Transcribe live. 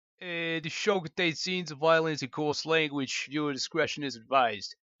The show contains scenes of violence and coarse language. Viewer discretion is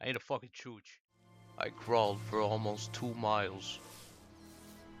advised. I ain't a fucking chooch. I crawled for almost 2 miles.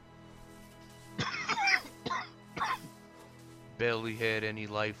 Barely had any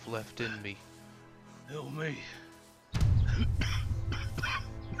life left in me. Help me.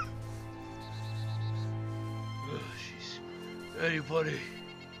 Oh, jeez. Anybody?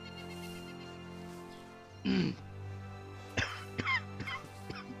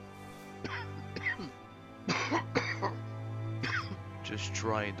 Just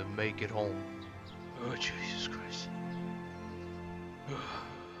trying to make it home. Oh, Jesus Christ.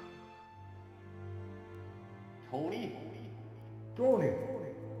 Tony? Tony!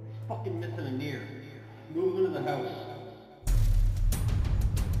 He's fucking missing an ear. Move into the house.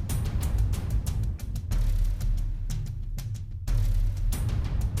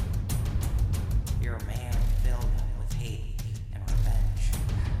 You're a man filled with hate and revenge.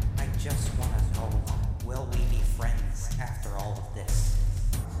 I just want to know, will we be friends after all of this?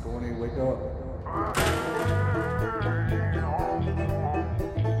 Tony, wake up.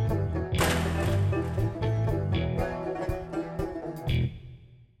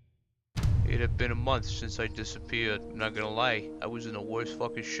 It had been a month since I disappeared. I'm not gonna lie, I was in the worst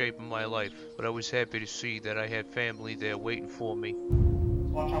fucking shape of my life. But I was happy to see that I had family there waiting for me.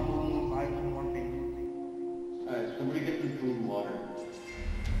 Watch out for those eyes and one thing. Alright, somebody get some food and water.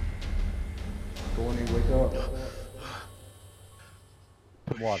 Tony, wake up. Oh,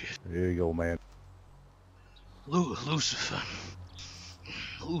 Water. There you go, man. Lucifer.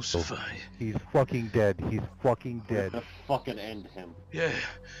 Lucifer. He's fucking dead. He's fucking dead. Let's fucking end him. Yeah,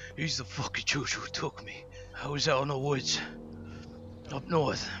 he's the fucking chooch who took me. I was out in the woods. Up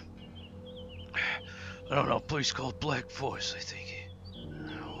north. I don't know, a place called Black Forest, I think.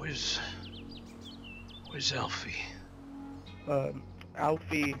 Where's Alfie?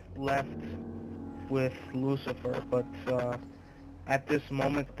 Alfie left with Lucifer, but at this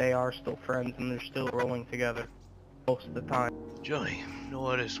moment they are still friends and they're still rolling together most of the time. Johnny, you know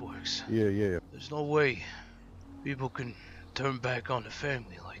how this works. Yeah. There's no way people can turn back on the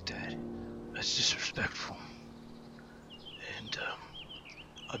family like that. That's disrespectful. And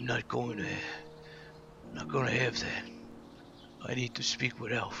I'm not going to have that. I need to speak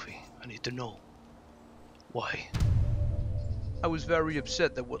with Alfie. I need to know why. I was very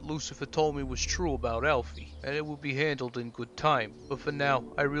upset that what Lucifer told me was true about Alfie, and it would be handled in good time. But for now,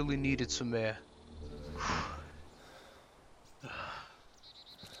 I really needed some air.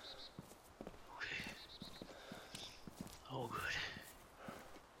 Oh, good.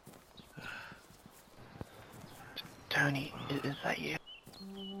 Tony, is that you?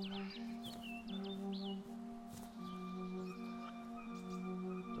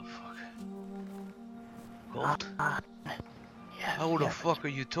 The fuck? Gold? Yes, How the yes. fuck are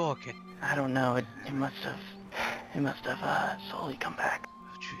you talking? I don't know. It must have slowly come back.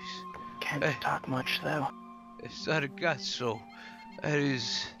 Oh, jeez. Can't Hey. talk much though. It's not a gut, so that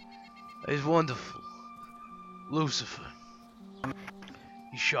is wonderful. Lucifer.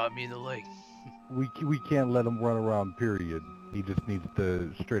 He shot me in the leg. We can't let him run around, period. He just needs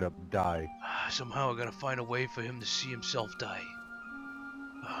to straight up die. Somehow I gotta find a way for him to see himself die.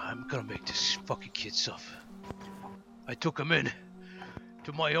 I'm gonna make this fucking kid suffer. I took him in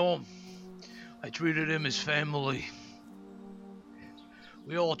to my home. I treated him as family.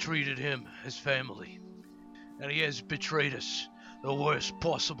 We all treated him as family. And he has betrayed us the worst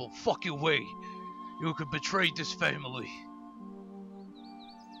possible fucking way you could betray this family.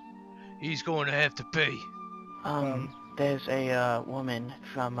 He's going to have to pay. There's a woman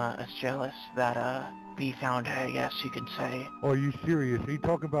from Astralis that we found her, I guess you could say. Oh, are you serious? Are you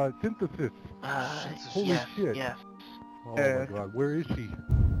talking about synthesis? Holy yes, shit. yes. Oh my god, where is she?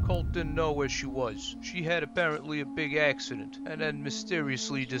 Colt didn't know where she was. She had apparently a big accident and then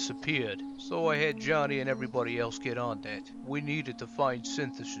mysteriously disappeared. So I had Johnny and everybody else get on that. We needed to find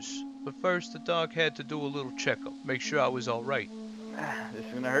Synthesis. But first the dog had to do a little checkup, make sure I was alright. This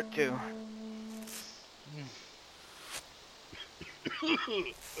is gonna hurt too.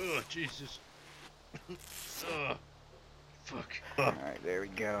 Oh, Jesus. Oh, fuck. Alright, there we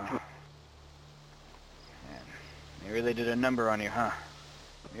go. Man, they really did a number on you, huh?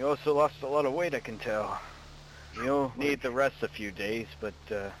 You also lost a lot of weight, I can tell. You'll need the rest a few days, but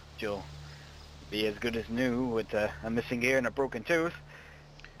you'll be as good as new with a missing ear and a broken tooth.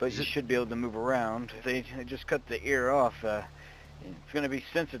 But you should be able to move around. They just cut the ear off. It's going to be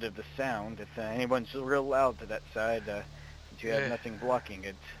sensitive to sound. If anyone's real loud to that side, since you have nothing blocking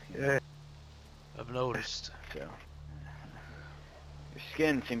it. Yeah. I've noticed. So, your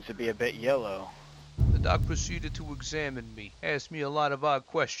skin seems to be a bit yellow. The doc proceeded to examine me, asked me a lot of odd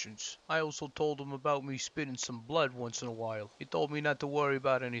questions. I also told him about me spitting some blood once in a while. He told me not to worry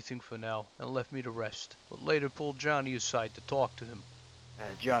about anything for now, and left me to rest, but later pulled Johnny aside to talk to him.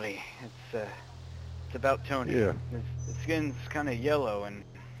 Johnny, it's about Tony. Yeah. His skin's kind of yellow, and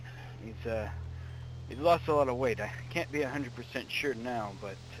he's lost a lot of weight. I can't be 100% sure now,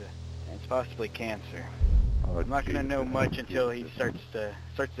 but it's possibly cancer. Oh, I'm not gonna Jesus. know much until he starts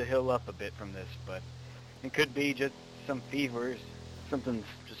to heal up a bit from this, but it could be just some fevers, something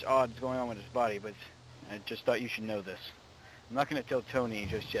just odd's going on with his body. But I just thought you should know this. I'm not gonna tell Tony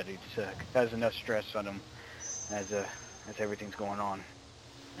just yet. He just has enough stress on him as everything's going on.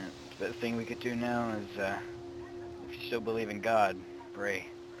 And the best thing we could do now is, if you still believe in God, pray.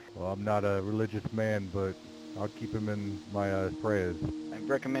 Well, I'm not a religious man, but I'll keep him in my prayers. I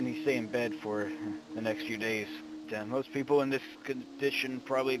recommend he stay in bed for the next few days. Most people in this condition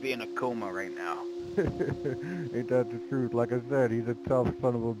probably be in a coma right now. Ain't that the truth? Like I said, he's a tough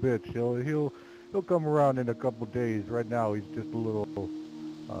son of a bitch. He'll come around in a couple days. Right now, he's just a little,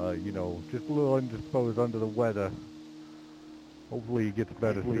 just a little indisposed under the weather. Hopefully, he gets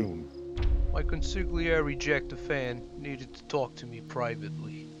better soon. My consigliere Jack the Fan needed to talk to me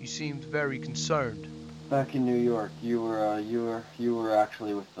privately. He seemed very concerned. Back in New York, you were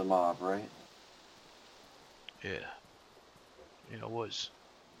actually with the mob, right? Yeah, I was.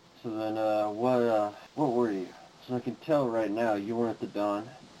 So then, what were you? So I can tell right now you weren't the Don.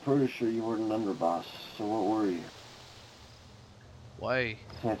 Pretty sure you weren't an underboss. So what were you? Why?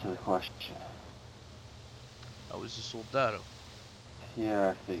 Let's answer the question. I was a soldado. Yeah,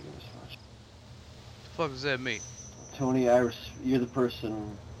 I figured as much. The fuck does that mean? Tony, you're the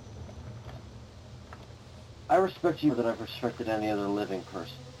person. I respect you more than I've respected any other living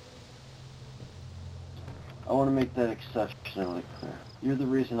person. I want to make that exceptionally clear. You're the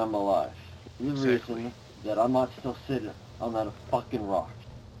reason I'm alive. You're the reason that I'm not still sitting on that fucking rock.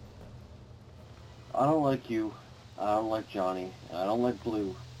 I don't like you. I don't like Johnny. I don't like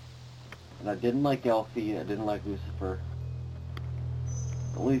Blue. And I didn't like Elfie. I didn't like Lucifer.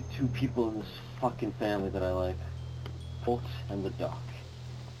 The only two people in this fucking family that I like. Bolt and the Doc.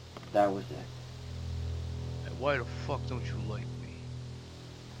 That was it. And why the fuck don't you like me?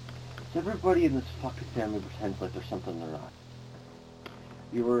 Everybody in this fucking family pretends like there's something they're not.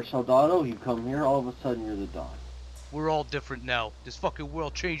 You were a soldado, you come here, all of a sudden you're the Don. We're all different now. This fucking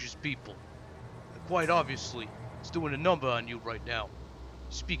world changes people. And quite obviously, it's doing a number on you right now.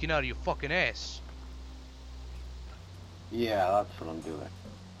 Speaking out of your fucking ass. Yeah, that's what I'm doing.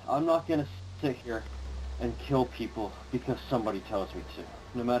 I'm not gonna sit here and kill people because somebody tells me to,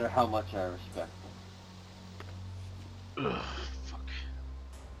 no matter how much I respect them. Ugh, fuck.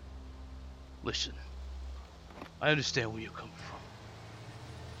 Listen, I understand where you're coming from.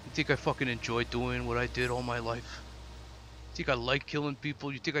 You think I fucking enjoy doing what I did all my life? You think I like killing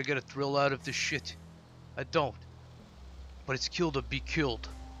people? You think I get a thrill out of this shit? I don't. But it's kill to be killed.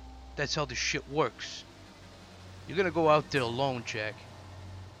 That's how this shit works. You're gonna go out there alone, Jack.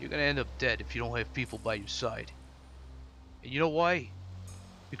 You're gonna end up dead if you don't have people by your side. And you know why?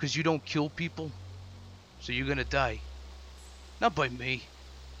 Because you don't kill people, so you're gonna die. Not by me.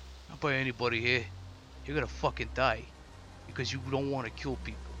 Not by anybody here. You're gonna fucking die. Because you don't want to kill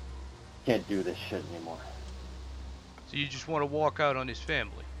people. Can't do this shit anymore. So you just want to walk out on this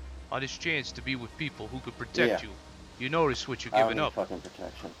family. On this chance to be with people who could protect you. You notice what you're giving up. I don't need fucking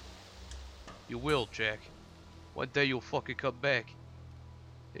protection. You will, Jack. One day you'll fucking come back.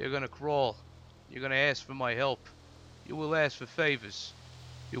 You're gonna crawl. You're gonna ask for my help. You will ask for favors.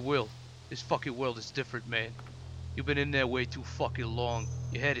 You will. This fucking world is different, man. You've been in there way too fucking long.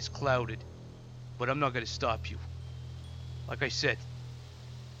 Your head is clouded. But I'm not gonna stop you. Like I said,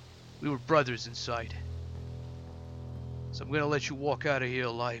 we were brothers inside. So I'm gonna let you walk out of here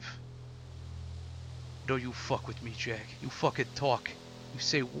alive. Don't you fuck with me, Jack. You fucking talk. You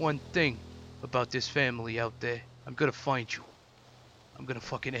say one thing about this family out there, I'm gonna find you. I'm gonna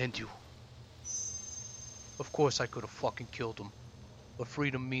fucking end you. Of course I could have fucking killed him. But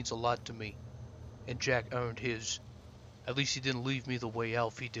freedom means a lot to me. And Jack earned his. At least he didn't leave me the way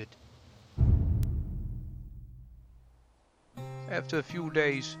Alfie did. After a few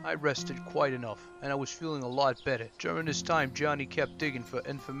days, I rested quite enough, and I was feeling a lot better. During this time, Johnny kept digging for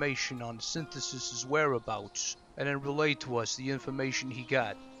information on the Synthesis's whereabouts, and then relayed to us the information he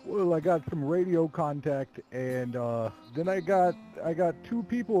got. Well, I got some radio contact, and then I got two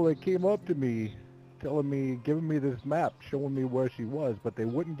people that came up to me, giving me this map, showing me where she was, but they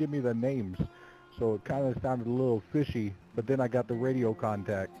wouldn't give me the names. So it kind of sounded a little fishy, but then I got the radio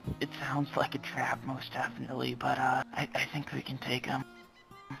contact. It sounds like a trap, most definitely, but I think we can take him.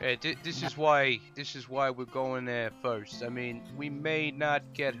 Hey, this is why we're going there first. I mean, we may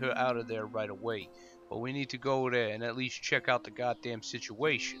not get her out of there right away, but we need to go there and at least check out the goddamn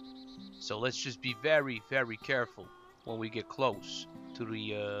situation. So let's just be very, very careful when we get close to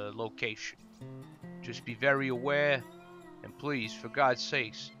the location. Just be very aware, and please, for God's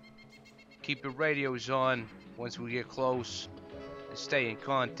sakes, keep your radios on once we get close and stay in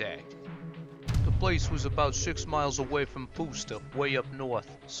contact. The place was about 6 miles away from Pusta, way up north,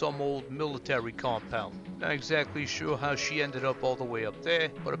 some old military compound. Not exactly sure how she ended up all the way up there,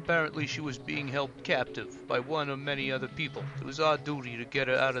 but apparently she was being held captive by one or many other people. It was our duty to get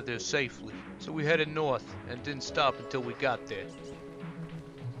her out of there safely, so we headed north and didn't stop until we got there.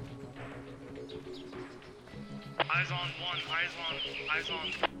 Eyes on one, eyes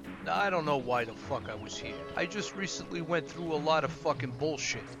on. Now, I don't know why the fuck I was here. I just recently went through a lot of fucking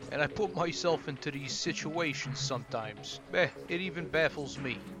bullshit, and I put myself into these situations sometimes. It even baffles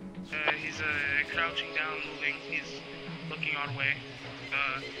me. He's crouching down, moving. He's looking our way.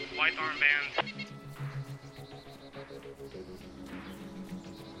 White armband.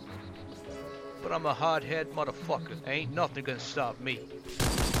 But I'm a hard-head motherfucker. Ain't nothing gonna stop me.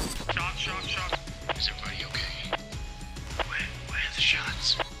 Shot. Is everybody okay? Where are the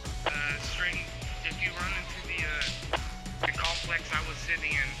shots? Straight. If you run into the complex I was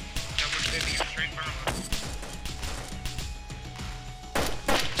sitting in, that we're sitting in straight in front of us.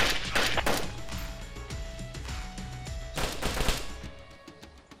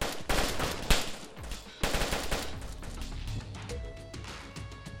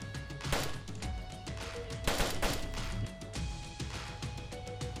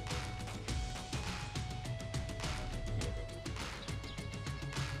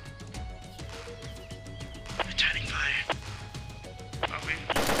 Returning fire. Are we?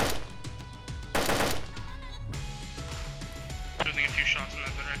 Shooting a few shots in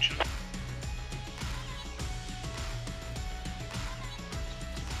that direction.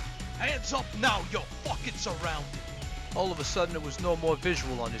 Hands up now, you're fucking surrounded! All of a sudden, there was no more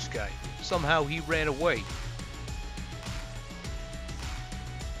visual on this guy. Somehow he ran away.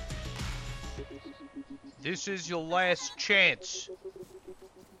 This is your last chance.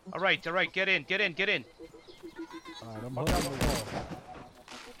 Alright, get in. Alright, I'm hung on the wall.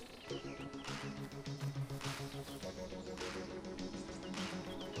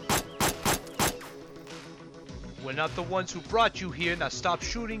 We're not the ones who brought you here. Now stop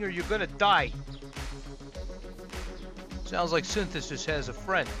shooting or you're gonna die. Sounds like Synthesis has a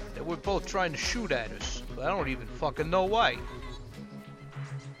friend, and we're both trying to shoot at us, but I don't even fucking know why.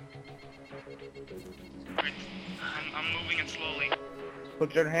 Right. I'm moving it slowly.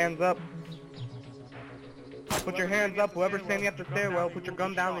 Put your hands up. Put your hands up. Whoever's standing at the stairwell, put your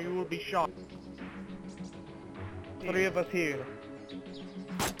gun down or you will be shot. 3 of us here.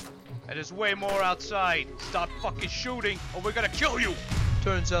 And there's way more outside. Stop fucking shooting, or we're gonna kill you!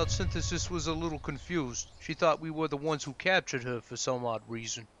 Turns out Synthesis was a little confused. She thought we were the ones who captured her for some odd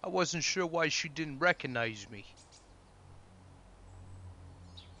reason. I wasn't sure why she didn't recognize me.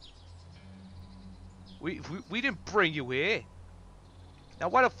 We didn't bring you here. Now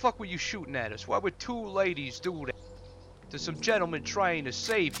why the fuck were you shooting at us? Why would 2 ladies do that? There's some gentlemen trying to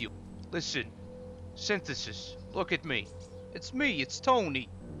save you. Listen, Synthesis, look at me. It's me, it's Tony.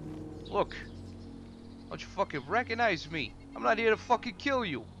 Look, don't you fucking recognize me? I'm not here to fucking kill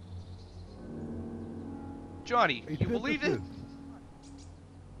you. Johnny, Hey, you believe it?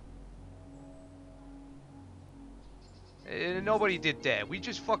 Nobody did that. We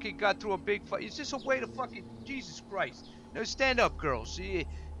just fucking got through a big fight. It's just a way to fucking... Jesus Christ. Now stand up, girls.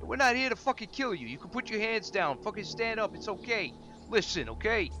 We're not here to fucking kill you. You can put your hands down. Fucking stand up. It's okay. Listen,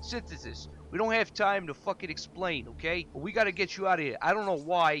 okay? Synthesis. We don't have time to fucking explain, okay? But we gotta get you out of here. I don't know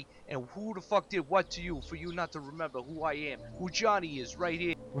why and who the fuck did what to you for you not to remember who I am. Who Johnny is right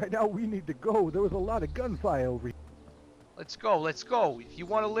here. Right now we need to go. There was a lot of gunfire over here. Let's go. If you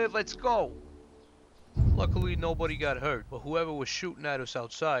want to live, let's go. Luckily, nobody got hurt, but whoever was shooting at us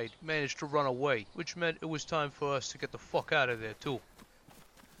outside managed to run away, which meant it was time for us to get the fuck out of there, too.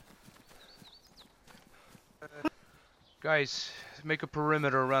 Guys, make a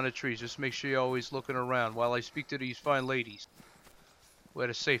perimeter around the trees. Just make sure you're always looking around while I speak to these fine ladies. We're at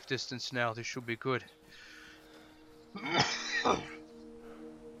a safe distance now. This should be good.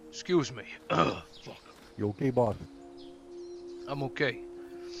 Excuse me. Fuck. You okay, boss? I'm okay.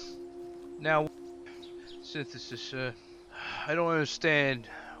 Now, Synthesis, I don't understand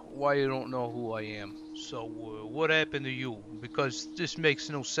why you don't know who I am. So, what happened to you? Because this makes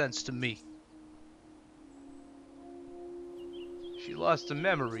no sense to me. She lost her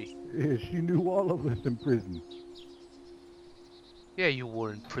memory. Yeah, she knew all of us in prison. Yeah, you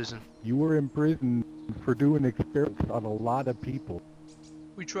were in prison. You were in prison for doing experiments on a lot of people.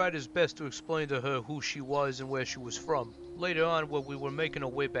 We tried his best to explain to her who she was and where she was from. Later on, when we were making our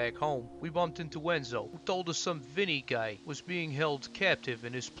way back home, we bumped into Enzo, who told us some Vinny guy was being held captive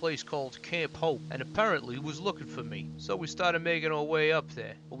in this place called Camp Hope, and apparently was looking for me. So we started making our way up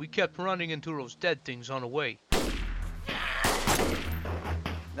there, but we kept running into those dead things on the way.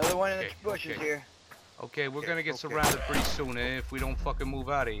 Another one in the bushes here. Okay, we're gonna get surrounded pretty soon, if we don't fucking move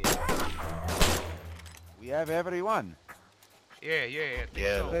out of here. We have everyone. Yeah, I think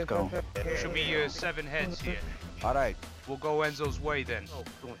Yeah, so. let's go. There should be 7 heads here. All right. We'll go Enzo's way then.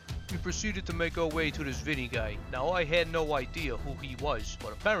 We proceeded to make our way to this Vinny guy. Now, I had no idea who he was,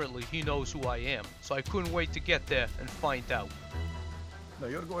 but apparently he knows who I am, so I couldn't wait to get there and find out. No,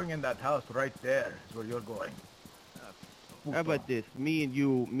 you're going in that house right there is where you're going. How about this? Me and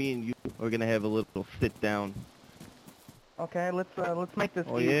you are gonna have a little sit down. Okay, let's make this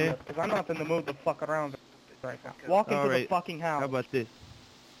Oh, easier, yeah? because I'm not in the mood to fuck around right now. Walk into the fucking house. How about this?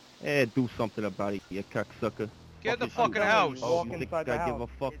 Do something about it, you cocksucker. Get in the fucking house. Walk You think inside the I give house.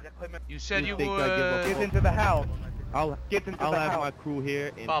 a fuck? You said you think I give a were... Get into the house. I'll Get into I'll the have house. my crew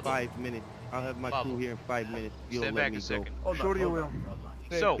here in Baba. 5 minutes. I'll have my Baba. crew here in 5 minutes. You'll Stand let back me a second. Oh, sure you will.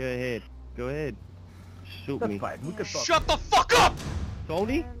 So, Go ahead. Go ahead. Shoot That's me. fine. We can talk. shut the fuck up!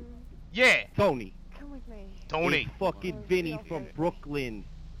 Tony? Yeah, Tony. Come with me. Tony. It's fucking Vinny from Brooklyn.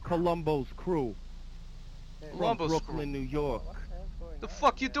 Columbo's crew. From Columbus Brooklyn, New York. The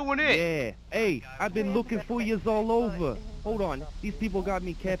fuck you doing here? Yeah. Hey, I've been looking for yous all over. Hold on. These people got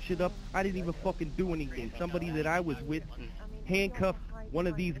me captured up. I didn't even fucking do anything. Somebody that I was with handcuffed one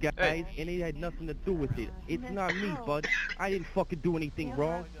of these guys, Hey. and it had nothing to do with it. It's not me, bud. I didn't fucking do anything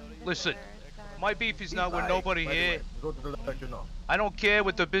wrong. Listen, my beef is not with nobody By the way, here. Go to the let you know. I don't care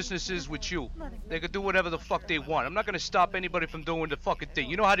what the business is with you. They can do whatever the fuck they want. I'm not gonna stop anybody from doing the fucking thing.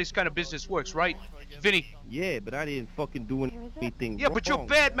 You know how this kind of business works, right? Vinny? Yeah, but I didn't fucking do anything Yeah, but you're wrong.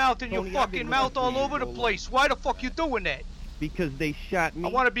 bad-mouthing your Tony, I've fucking been mouth looking all for you over the all place. Why the fuck you doing that? Because they shot me.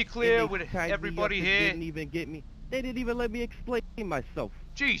 I want to be clear and they with tied me everybody up and here. Didn't even get me. They didn't even let me explain myself.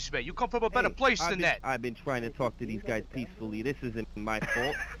 Jeez, man, you come from a better Hey, place I've than been, that. I've been trying to talk to these guys peacefully. This isn't my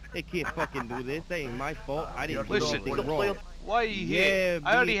fault. They can't fucking do this. They ain't my fault. I didn't do Listen, anything wrong. Why are you Yeah, here?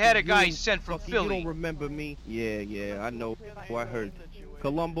 I already me had a and guy you, sent from fucking, You Philly. don't remember me? Yeah, I know. I heard.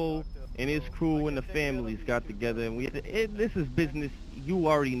 Columbo and his crew and the families got together, and this is business. You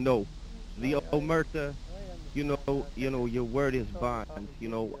already know. The Omerta, you know, your word is bond. You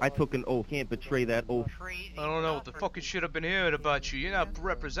know, I took an oath. Can't betray that oath. I don't know what the fucking shit I've been hearing about you. You're not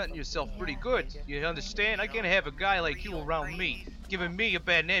representing yourself pretty good. You understand? I can't have a guy like you around me, giving me a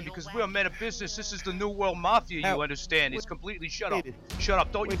bad name because we're a man of business. This is the New World Mafia, you understand? It's completely shut up. Shut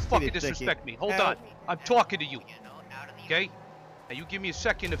up. Don't you fucking disrespect me. Hold on. I'm talking to you. Okay? Now you give me a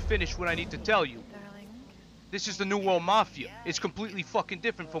second to finish what I need to tell you. This is the New World Mafia. It's completely fucking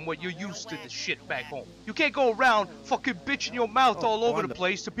different from what you're used to this shit back home. You can't go around fucking bitching your mouth all over the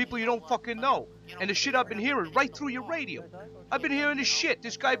place to people you don't fucking know. And the shit I've been hearing right through your radio. I've been hearing this shit.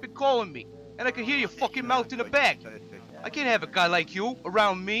 This guy been calling me. And I can hear your fucking mouth in the back. I can't have a guy like you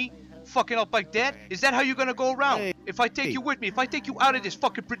around me fucking up like that. Is that how you're gonna go around? Hey, If I take you with me, if I take you out of this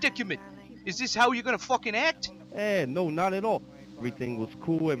fucking predicament, is this how you're gonna fucking act? No, not at all. Everything was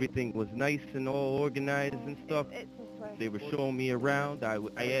cool. Everything was nice and all organized and stuff. They were showing me around. I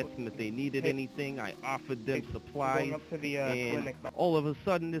asked them if they needed anything. I offered them supplies. Going up to the And clinic. all of a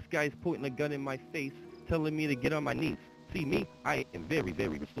sudden, this guy's pointing a gun in my face, telling me to get on my knees. See, me, I am very,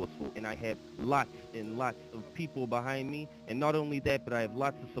 very resourceful, and I have lots and lots of people behind me. And not only that, but I have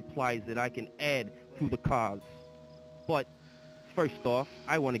lots of supplies that I can add to the cause. But first off,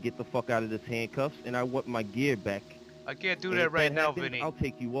 I want to get the fuck out of this handcuffs, and I want my gear back. I can't do And that if right now, happens, Vinny. I'll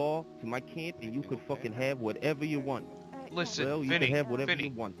take you all to my camp, and you can fucking have whatever you want. Listen, Well, you Vinny, can have whatever Vinny,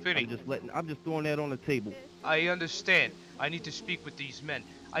 you want. Vinny. I'm just throwing that on the table. I understand. I need to speak with these men.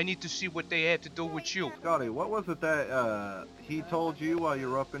 I need to see what they had to do with you. Scotty, what was it that he told you while you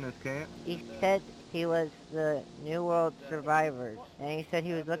were up in his camp? He said he was the New World Survivors, and he said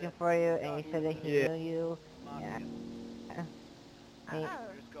he was looking for you, and he said that he knew you. Yeah.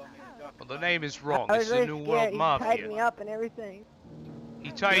 Well, the name is wrong. I It's was the really New scared. World He tied Mafia. me up and everything.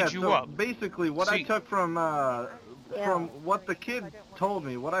 He tied you so up. Basically, what I See- took from what the kid told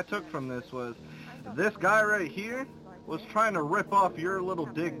me, what I took from this was, this guy right here was trying to rip off your little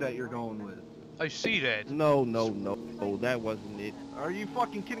dig that you're going with. I see that. No, that wasn't it. Are you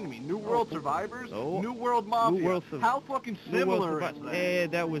fucking kidding me? New World Survivors? No. New World Mafia? New World How fucking similar is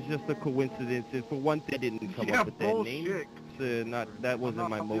that? That was just a coincidence. And for one thing, I didn't come Yeah, up with that bullshit. name. That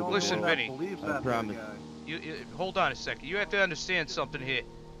wasn't my motive. Listen, at all. Vinny. Believes I that promise. guy. Hold on a second. You have to understand something here.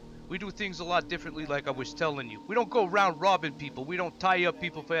 We do things a lot differently, like I was telling you. We don't go around robbing people. We don't tie up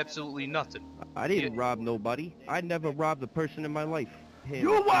people for absolutely nothing. I didn't rob nobody. I never robbed a person in my life.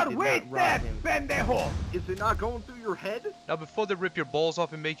 You are wasted, pendejo! Is it not going through your head? Now, before they rip your balls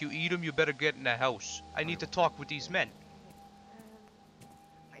off and make you eat them, you better get in the house. I need to talk with these men.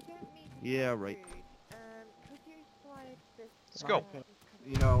 Yeah, right. Let's go.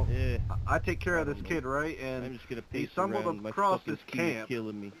 You know, Yeah. I take care of this kid, right? I'm And just gonna he pace stumbled around. My across fucking this feet is camp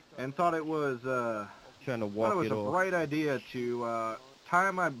killing me. and thought it was Trying to thought walk it was it a off. bright idea to tie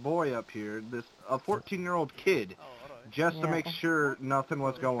my boy up here, a 14-year-old kid, just to make sure nothing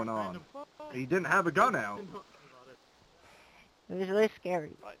was going on. He didn't have a gun out. It was really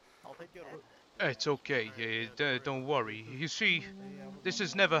scary. It's okay. Don't worry. You see, this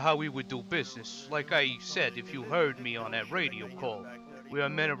is never how we would do business. Like I said, if you heard me on that radio call, we are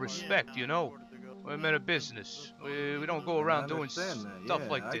men of respect, you know? We're men of business. We don't go around doing stuff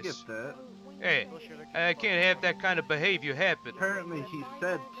like this. I get that. Hey, I can't have that kind of behavior happen. Apparently he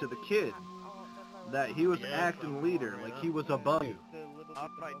said to the kid that he was acting leader, like he was above you.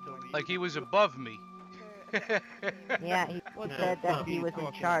 Like he was above me. Yeah, he said that he was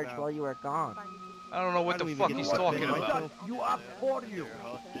in charge while you were gone. I don't know what the fuck he's talking about. You up for you.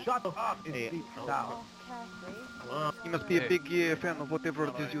 Shut up and sit down. You must be a big fan of whatever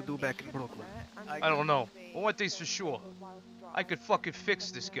it is you do back in Brooklyn. I don't know. But one thing's for sure. I could fucking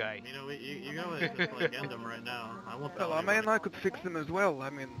fix this guy. You know, you gotta just like end him right now. I want that. Well, I mean, I could fix them as well. I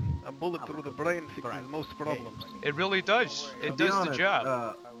mean, a bullet through the brain fixes most problems. It really does. It does honest, the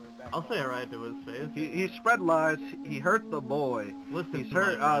job. I'll say it right to his face. He spread lies. He hurt the boy. Listen, He's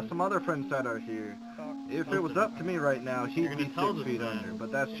hurt some other friends that are here. If it was up to me right now, he'd be 6 feet under,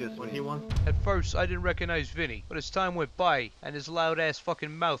 but that's just me. At first, I didn't recognize Vinny, but as time went by and his loud-ass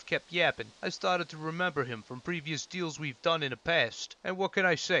fucking mouth kept yapping, I started to remember him from previous deals we've done in the past. And what can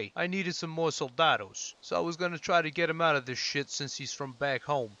I say? I needed some more soldados, so I was gonna try to get him out of this shit since he's from back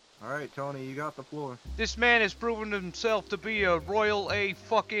home. Alright, Tony, you got the floor. This man has proven himself to be a royal A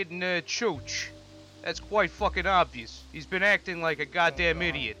fucking chooch. That's quite fucking obvious. He's been acting like a goddamn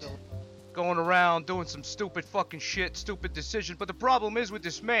idiot. Going around doing some stupid fucking shit, stupid decisions. But the problem is with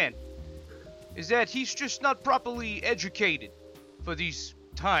this man is that he's just not properly educated for these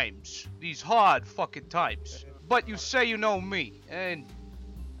times. These hard fucking times. But you say you know me, and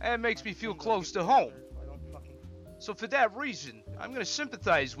that makes me feel close to home. So for that reason, I'm gonna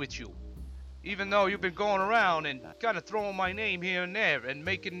sympathize with you. Even though you've been going around and kind of throwing my name here and there and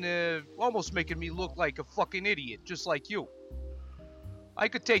making, almost making me look like a fucking idiot, just like you. I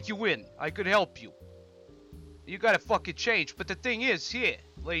could take you in. I could help you. You gotta fucking change. But the thing is here,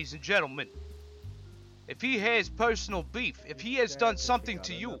 ladies and gentlemen, if he has personal beef, if he has done something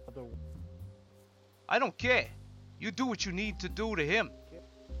to you, I don't care. You do what you need to do to him.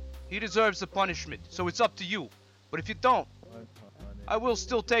 He deserves the punishment, so it's up to you. But if you don't, I will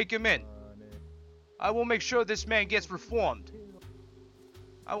still take him in. I will make sure this man gets reformed.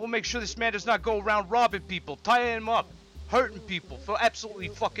 I will make sure this man does not go around robbing people, tying him up, hurting people for absolutely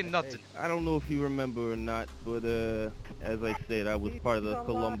fucking nothing. I don't know if you remember or not, but as I said, I was part of the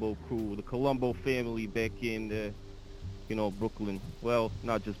Colombo crew, the Colombo family back in, Brooklyn. Well,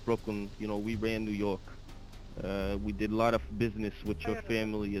 not just Brooklyn, we ran New York. We did a lot of business with your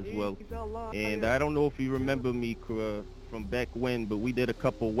family as well. And I don't know if you remember me from back when, but we did a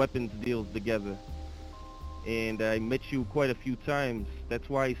couple weapons deals together. And I met you quite a few times. That's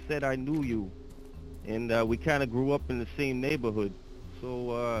why I said I knew you. And we kind of grew up in the same neighborhood.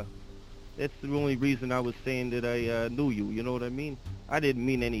 So that's the only reason I was saying that I knew you, you know what I mean? I didn't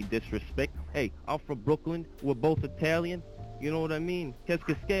mean any disrespect. Hey, I'm from Brooklyn. We're both Italian. You know what I mean? Qu'est-ce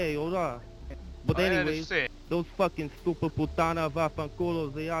que c'est, hola? But anyways, those fucking stupid putana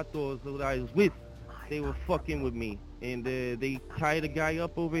vafanculos zeatos that I was with, they were fucking with me. And they tied a guy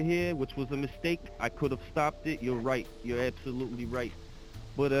up over here, which was a mistake. I could have stopped it. You're right. You're absolutely right.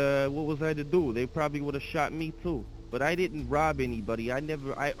 But what was I to do? They probably would have shot me too. But I didn't rob anybody.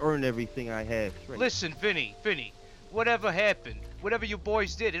 I earned everything I have. Right. Listen, Vinny, whatever happened, whatever you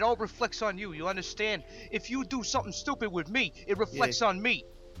boys did, it all reflects on you, you understand? If you do something stupid with me, it reflects on me.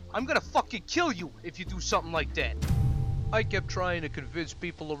 I'm gonna fucking kill you if you do something like that. I kept trying to convince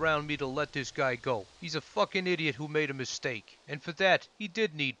people around me to let this guy go. He's a fucking idiot who made a mistake. And for that, he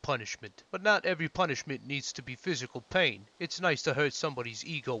did need punishment. But not every punishment needs to be physical pain. It's nice to hurt somebody's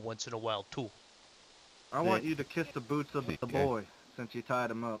ego once in a while, too. I want you to kiss the boots of the boy, since you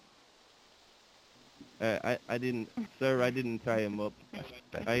tied him up. I didn't, sir. I didn't tie him up.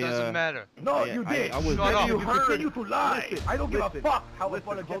 Doesn't matter. No, you did. I was. Shut up. You continue to lie. Listen, I don't give a fuck how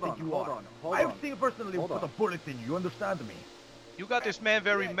listen, apologetic you hold are. on, hold I on. have seen personally put a bullet in you. You understand me? You got this man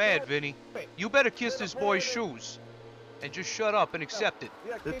very mad, Vinny. You better kiss this boy's shoes. And just shut up and accept it.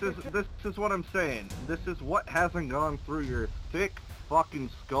 This is what I'm saying. This is what hasn't gone through your thick fucking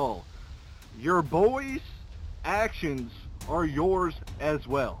skull. Your boy's actions are yours as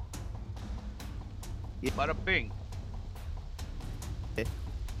well. Bada bing.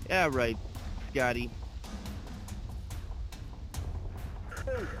 Yeah, right, Scotty.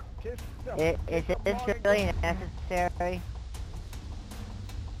 Is this really necessary?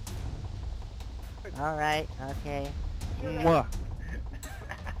 Alright, okay. Mwah.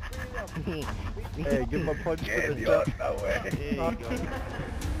 Hey, give him a punch to the gut. There you go.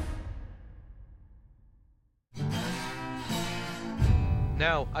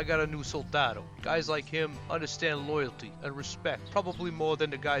 Now, I got a new soldado. Guys like him understand loyalty and respect, probably more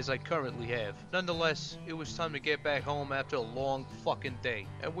than the guys I currently have. Nonetheless, it was time to get back home after a long fucking day.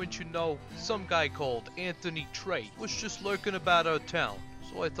 And wouldn't you know, some guy called Anthony Trey was just lurking about our town,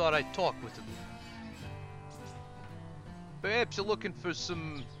 so I thought I'd talk with him. Perhaps you're looking for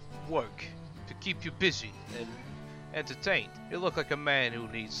some work to keep you busy and entertained. You look like a man who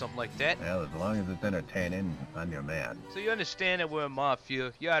needs something like that. Well, as long as it's entertaining, I'm your man. So you understand that we're a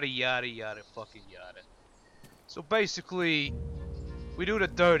mafia, yada yada yada fucking yada. So basically, we do the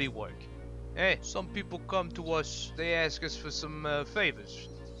dirty work. Some people come to us, they ask us for some favors,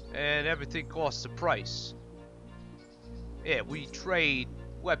 and everything costs a price. Yeah, we trade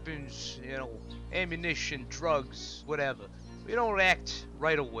weapons, you know, ammunition, drugs, whatever. We don't act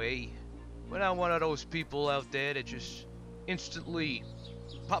right away. We're not one of those people out there that just instantly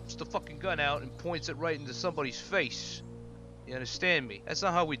pops the fucking gun out and points it right into somebody's face. You understand me? That's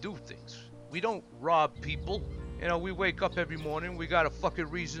not how we do things. We don't rob people. You know, we wake up every morning, we got a fucking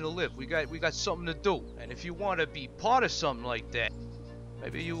reason to live. We got something to do. And if you want to be part of something like that,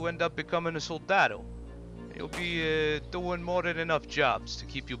 maybe you end up becoming a soldado. You'll be doing more than enough jobs to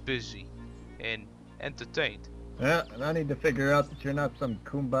keep you busy and entertained. Yeah, and I need to figure out that you're not some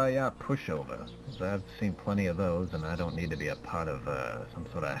kumbaya pushover. 'Cause I've seen plenty of those, and I don't need to be a part of some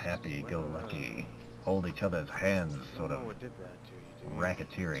sort of happy-go-lucky, hold each other's hands sort of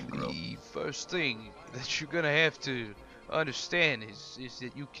racketeering group. The first thing that you're gonna have to understand is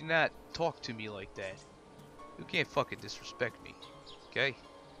that you cannot talk to me like that. You can't fucking disrespect me, okay?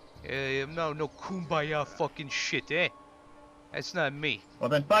 No kumbaya fucking shit, That's not me. Well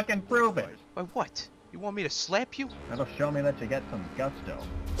then fucking prove it! By what? You want me to slap you? That'll show me that you got some gusto.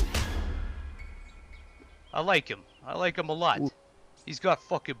 I like him. I like him a lot. He's got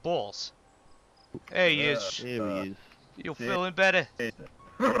fucking balls. There he is. There he is. You feeling better?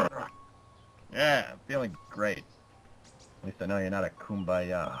 Yeah, I'm feeling great. At least I know you're not a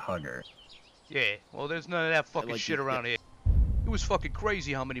kumbaya hugger. Yeah, well there's none of that fucking like shit this around here. It was fucking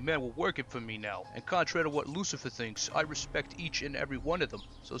crazy how many men were working for me now, and contrary to what Lucifer thinks, I respect each and every one of them.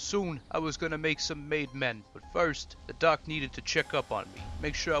 So soon, I was gonna make some made men, but first, the doc needed to check up on me,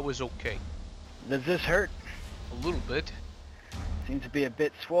 make sure I was okay. Does this hurt? A little bit. Seems to be a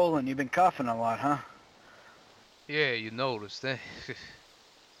bit swollen. You've been coughing a lot, huh? Yeah, you noticed, eh?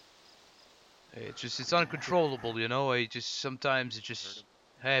 It's uncontrollable, you know. Sometimes it just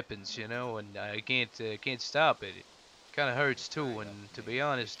happens, you know, and I can't stop it. It kind of hurts too, and to be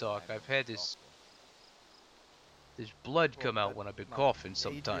honest, Doc, I've had this blood come out when I've been coughing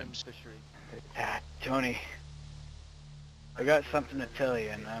sometimes. Tony, I got something to tell you,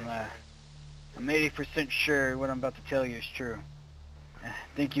 and I'm 80% sure what I'm about to tell you is true. I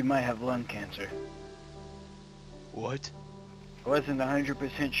think you might have lung cancer. What? I wasn't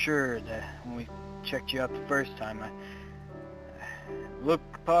 100% sure that when we checked you out the first time. I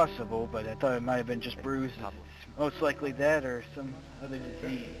looked possible, but I thought it might have been just bruises. Most likely that or some other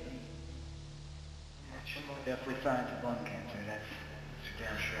disease. Definitely signs of lung cancer, that's for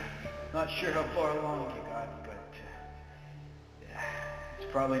damn sure. Not sure how far along you got, but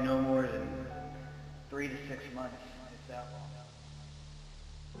it's probably no more than 3 to 6 months, if that long.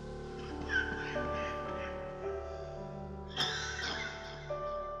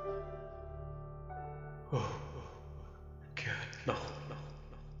 Oh, God, no.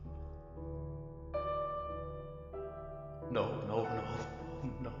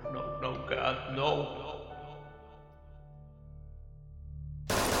 No, God, no.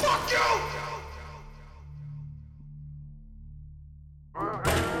 Fuck you!